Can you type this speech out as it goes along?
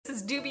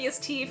Dubious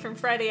tea from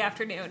Friday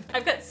afternoon.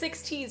 I've got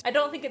 6 teas. I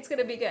don't think it's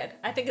gonna be good.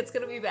 I think it's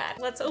gonna be bad.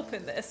 Let's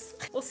open this.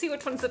 We'll see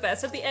which one's the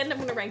best. At the end, I'm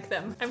gonna rank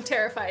them. I'm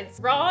terrified.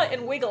 Raw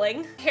and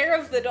Wiggling, Hair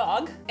of the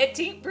Dog, Et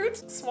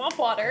Root, Swamp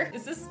Water.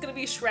 Is this gonna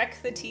be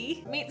Shrek the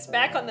tea? Meat's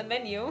back on the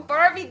menu.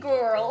 Barbie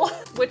Girl.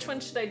 Which one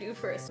should I do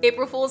first?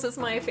 April Fool's is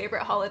my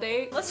favorite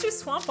holiday. Let's do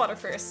Swamp Water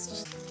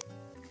first.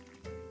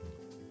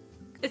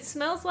 It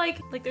smells like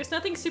there's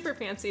nothing super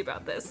fancy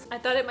about this. I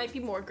thought it might be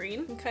more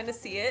green. You can kind of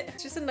see it.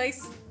 It's just a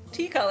nice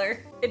tea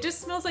color. It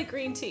just smells like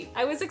green tea.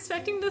 I was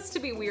expecting this to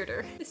be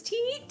weirder. This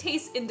tea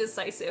tastes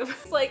indecisive.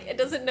 It's like it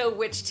doesn't know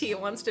which tea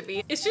it wants to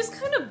be. It's just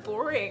kind of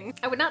boring.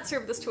 I would not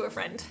serve this to a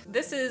friend.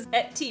 This is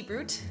Et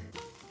Brut.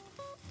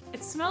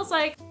 It smells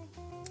like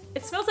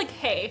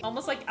hay,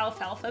 almost like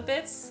alfalfa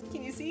bits.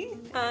 Can you see?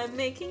 I'm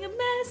making a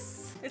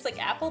mess. It's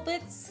like apple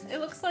bits, it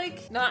looks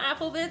like. Not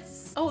apple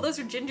bits. Oh, those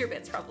are ginger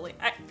bits probably.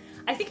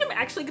 I think I'm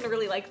actually gonna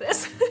really like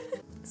this.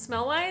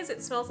 Smell-wise,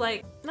 it smells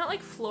like, not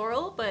like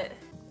floral, but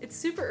it's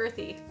super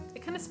earthy.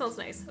 It kind of smells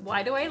nice.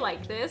 Why do I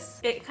like this?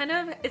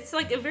 It's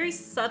like a very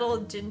subtle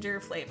ginger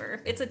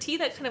flavor. It's a tea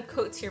that kind of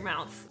coats your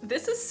mouth.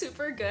 This is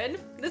super good.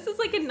 This is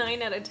like a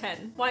 9 out of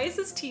 10. Why is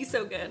this tea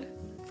so good?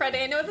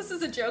 Friday, I know this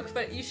is a joke,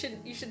 but you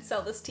should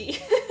sell this tea.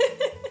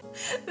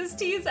 This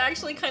tea is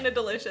actually kind of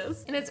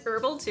delicious. And it's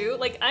herbal too.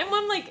 Like I'm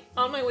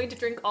on my way to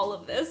drink all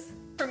of this.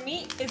 For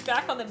Meat is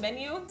back on the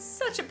menu.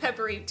 Such a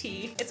peppery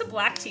tea. It's a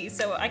black tea,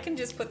 so I can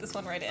just put this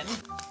one right in.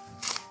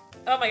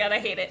 Oh my god, I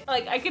hate it.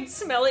 Like I could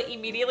smell it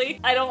immediately.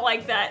 I don't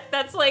like that.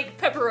 That's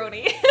like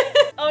pepperoni.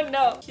 Oh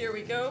no. Here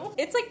we go.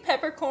 It's like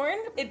peppercorn.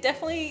 It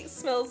definitely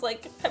smells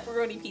like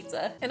pepperoni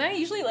pizza. And I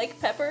usually like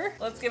pepper.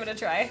 Let's give it a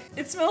try.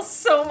 It smells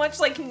so much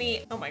like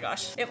meat. Oh my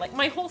gosh.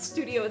 My whole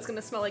studio is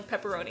gonna smell like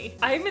pepperoni.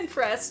 I'm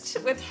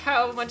impressed with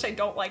how much I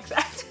don't like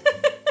that.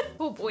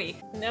 Oh boy.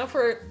 Now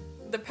for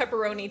the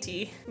pepperoni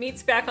tea.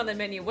 Meat's back on the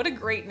menu. What a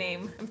great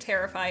name. I'm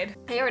terrified.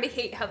 I already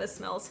hate how this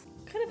smells.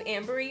 Kind of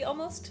ambery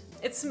almost.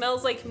 It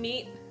smells like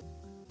meat.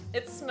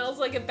 It smells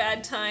like a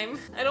bad time.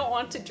 I don't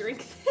want to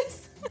drink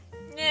this.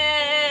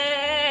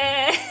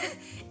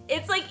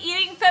 It's like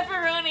eating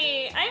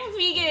pepperoni. I'm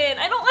vegan.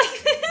 I don't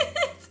like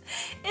this.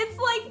 It's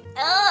like,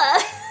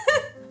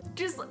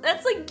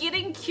 that's like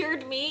getting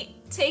cured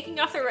meat, taking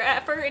off the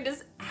wrapper and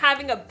just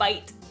having a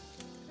bite.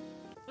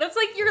 That's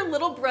like your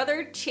little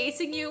brother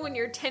chasing you when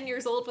you're 10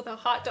 years old with a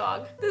hot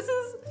dog. This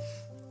is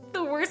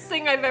the worst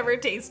thing I've ever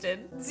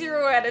tasted.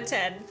 0 out of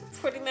 10.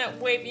 Putting that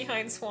way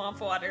behind Swamp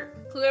Water.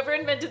 Whoever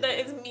invented that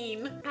is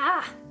mean.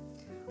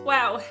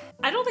 Wow.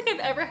 I don't think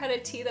I've ever had a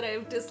tea that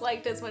I've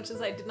disliked as much as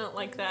I did not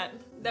like that.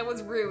 That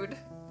was rude.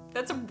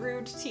 That's a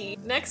rude tea.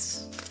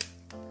 Next,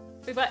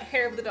 we got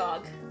Hair of the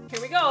Dog.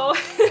 Here we go.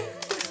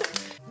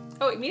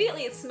 Oh,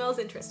 immediately it smells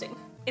interesting.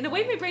 In a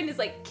way, my brain is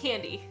like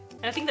candy.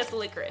 And I think that's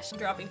licorice. I'm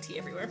dropping tea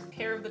everywhere.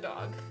 Hair of the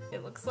Dog.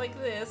 It looks like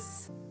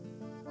this.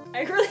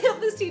 I really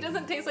hope this tea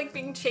doesn't taste like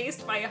being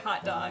chased by a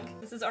hot dog.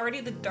 This is already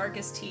the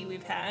darkest tea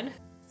we've had.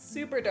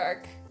 Super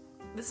dark.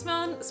 This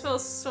one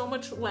smells so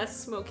much less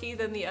smoky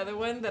than the other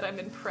one that I'm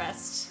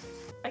impressed.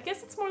 I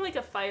guess it's more like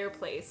a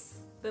fireplace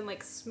than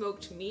like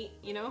smoked meat,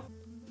 you know?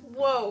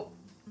 Whoa.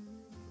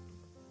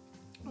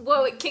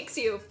 Whoa, it kicks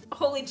you.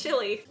 Holy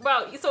chili.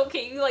 Wow, so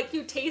okay,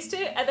 you taste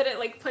it and then it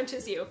like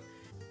punches you.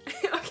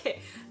 Okay.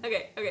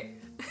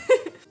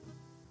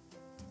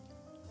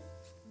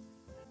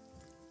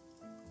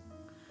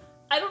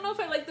 I don't know if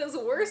I like those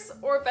worse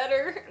or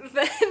better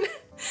than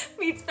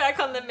Meat's back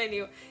on the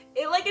menu.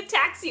 It like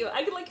attacks you.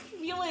 I can like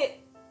feel it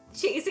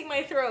chasing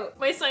my throat.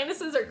 My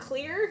sinuses are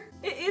clear.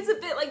 It is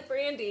a bit like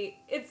brandy.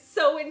 It's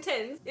so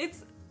intense.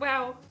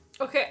 Wow.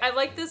 Okay, I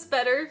like this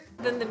better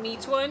than the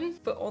Meat one,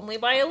 but only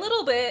by a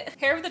little bit.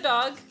 Hair of the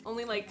Dog,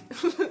 only like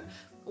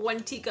 1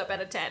 teacup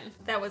out of 10.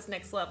 That was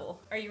next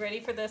level. Are you ready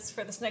for this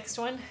next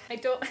one? I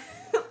don't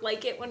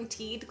like it when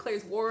tea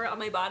declares war on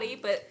my body,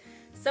 but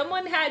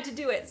someone had to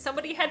do it.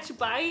 Somebody had to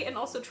buy and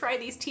also try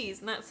these teas,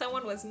 and that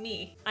someone was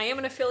me. I am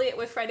an affiliate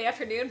with Friday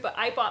Afternoon, but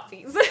I bought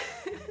these.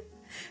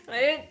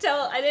 I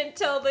didn't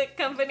tell the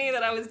company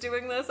that I was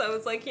doing this. I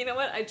was like, you know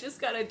what? I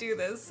just gotta do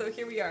this. So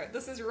here we are.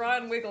 This is Raw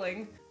and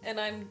Wiggling, and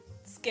I'm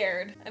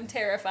scared. I'm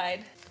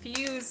terrified. If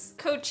you use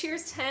code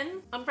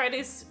CHEERS10 on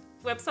Friday's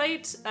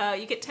website,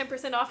 you get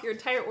 10% off your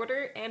entire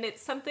order, and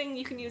it's something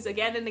you can use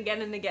again and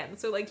again and again.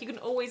 So like you can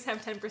always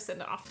have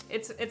 10% off.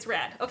 It's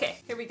rad. Okay,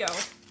 here we go.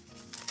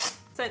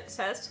 Scent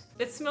test.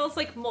 It smells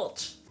like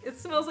mulch. It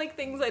smells like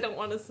things I don't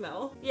want to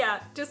smell.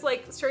 Yeah, just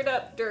like straight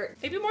up dirt.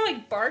 Maybe more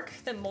like bark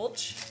than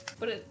mulch,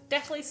 but it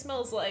definitely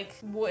smells like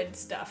wood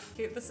stuff.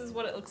 Okay, this is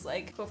what it looks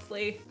like.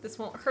 Hopefully this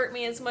won't hurt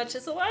me as much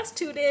as the last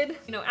 2 did.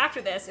 You know,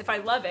 after this, if I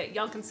love it,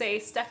 y'all can say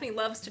Stephanie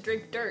loves to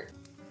drink dirt.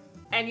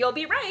 And you'll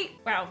be right.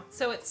 Wow,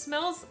 so it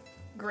smells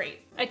great.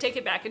 I take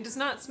it back, it does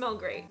not smell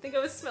great. I think I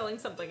was smelling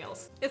something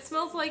else. It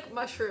smells like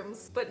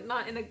mushrooms, but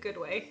not in a good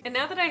way. And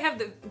now that I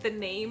have the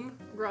name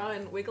Raw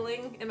and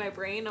Wiggling in my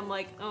brain, I'm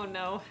like, oh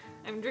no,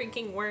 I'm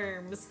drinking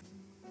worms.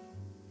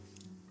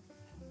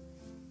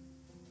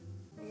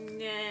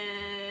 Nah,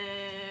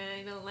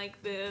 I don't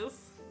like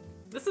this.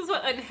 This is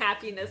what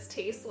unhappiness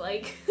tastes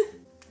like.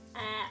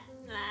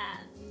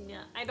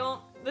 I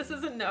don't, this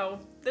is a no.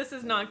 This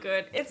is not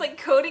good. It's like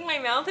coating my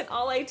mouth and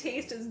all I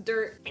taste is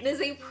dirt. It is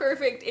a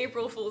perfect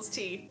April Fool's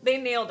tea. They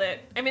nailed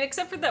it. I mean,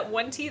 except for that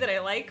one tea that I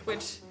like,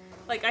 which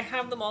like I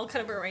have them all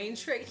kind of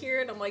arranged right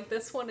here and I'm like,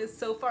 this one is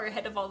so far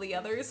ahead of all the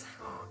others.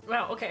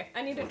 Wow, okay,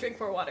 I need to drink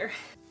more water.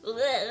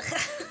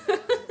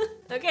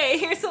 Okay,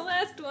 here's the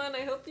last one.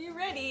 I hope you're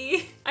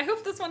ready. I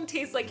hope this one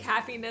tastes like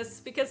happiness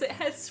because it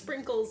has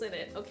sprinkles in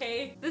it,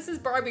 okay? This is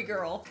Barbie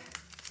Girl.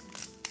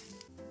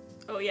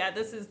 Oh yeah,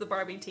 this is the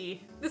Barbie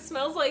tea. This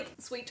smells like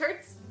sweet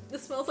tarts.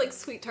 This smells like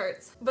sweet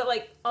tarts, but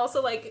like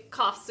also like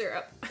cough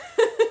syrup.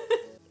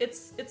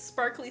 It's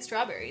sparkly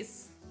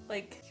strawberries.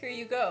 Like, here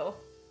you go.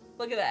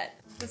 Look at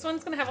that. This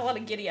one's gonna have a lot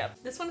of giddy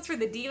up. This one's for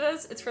the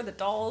divas, it's for the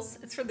dolls,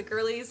 it's for the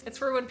girlies. It's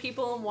for when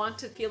people want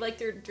to feel like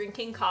they're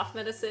drinking cough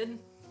medicine,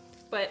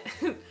 but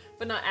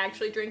but not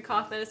actually drink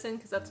cough medicine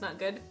because that's not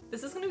good.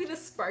 This is gonna be the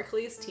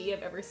sparkliest tea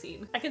I've ever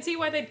seen. I can see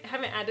why they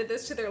haven't added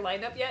this to their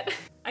lineup yet.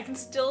 I can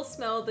still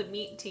smell the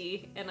meat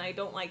tea and I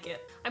don't like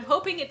it. I'm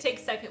hoping it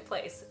takes second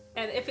place.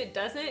 And if it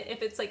doesn't,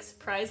 if it's like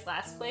surprise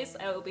last place,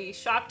 I will be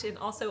shocked and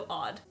also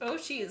awed. Oh,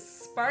 she is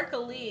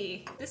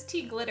sparkly. This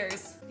tea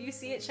glitters. Do you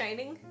see it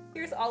shining?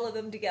 Here's all of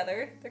them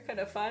together. They're kind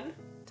of fun.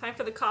 Time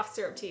for the cough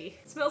syrup tea.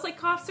 It smells like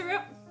cough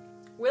syrup.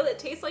 Will it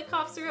taste like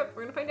cough syrup?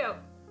 We're gonna find out.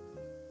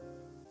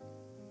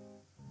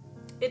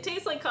 It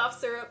tastes like cough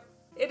syrup.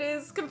 It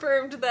is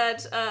confirmed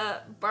that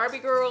Barbie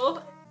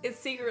Girl is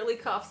secretly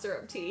cough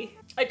syrup tea.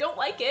 I don't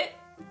like it,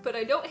 but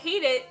I don't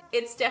hate it.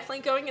 It's definitely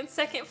going in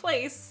second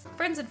place.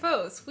 Friends and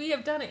foes, we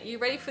have done it. You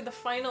ready for the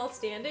final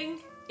standing?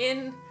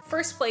 In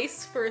first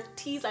place for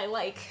teas I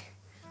like,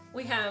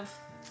 we have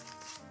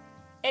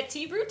Et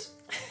Tea Brut.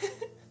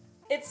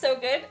 It's so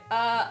good.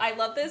 I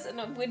love this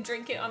and I would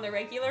drink it on the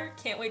regular.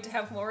 Can't wait to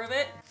have more of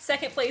it.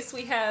 Second place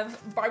we have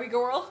Barbie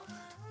Girl.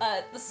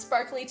 The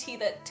sparkly tea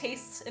that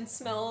tastes and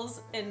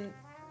smells and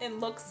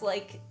looks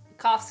like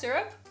cough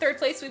syrup. Third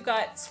place we've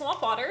got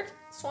Swamp Water.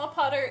 Swamp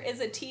Water is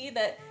a tea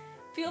that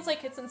feels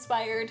like it's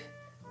inspired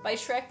by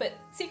Shrek, but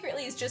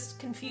secretly is just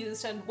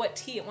confused on what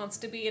tea it wants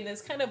to be and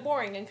is kind of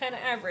boring and kind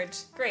of average.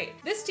 Great.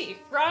 This tea,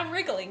 Raw and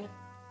Wriggling.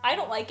 I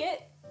don't like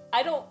it.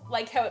 I don't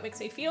like how it makes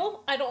me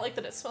feel. I don't like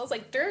that it smells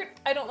like dirt.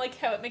 I don't like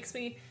how it makes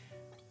me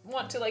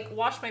want to like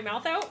wash my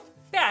mouth out.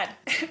 Bad.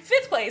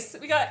 Fifth place,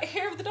 we got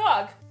Hair of the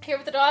Dog. Hair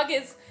of the Dog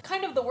is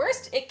kind of the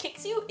worst. It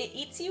kicks you, it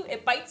eats you,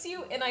 it bites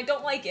you, and I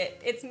don't like it.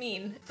 It's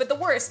mean. But the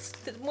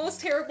worst, the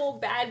most terrible,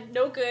 bad,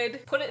 no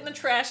good, put it in the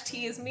trash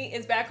tea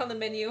is back on the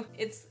menu.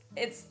 It's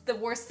the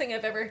worst thing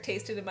I've ever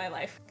tasted in my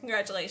life.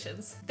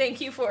 Congratulations. Thank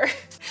you for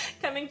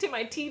coming to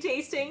my tea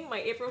tasting,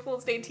 my April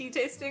Fool's Day tea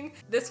tasting.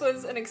 This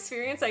was an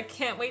experience I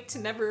can't wait to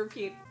never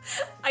repeat.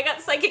 I got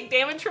psychic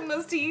damage from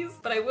those teas,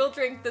 but I will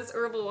drink this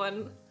herbal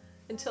one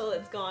until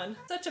it's gone.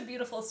 Such a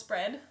beautiful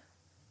spread.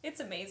 It's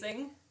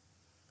amazing.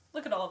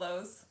 Look at all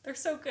those. They're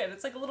so good.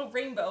 It's like a little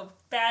rainbow.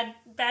 Bad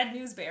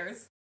news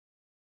bears.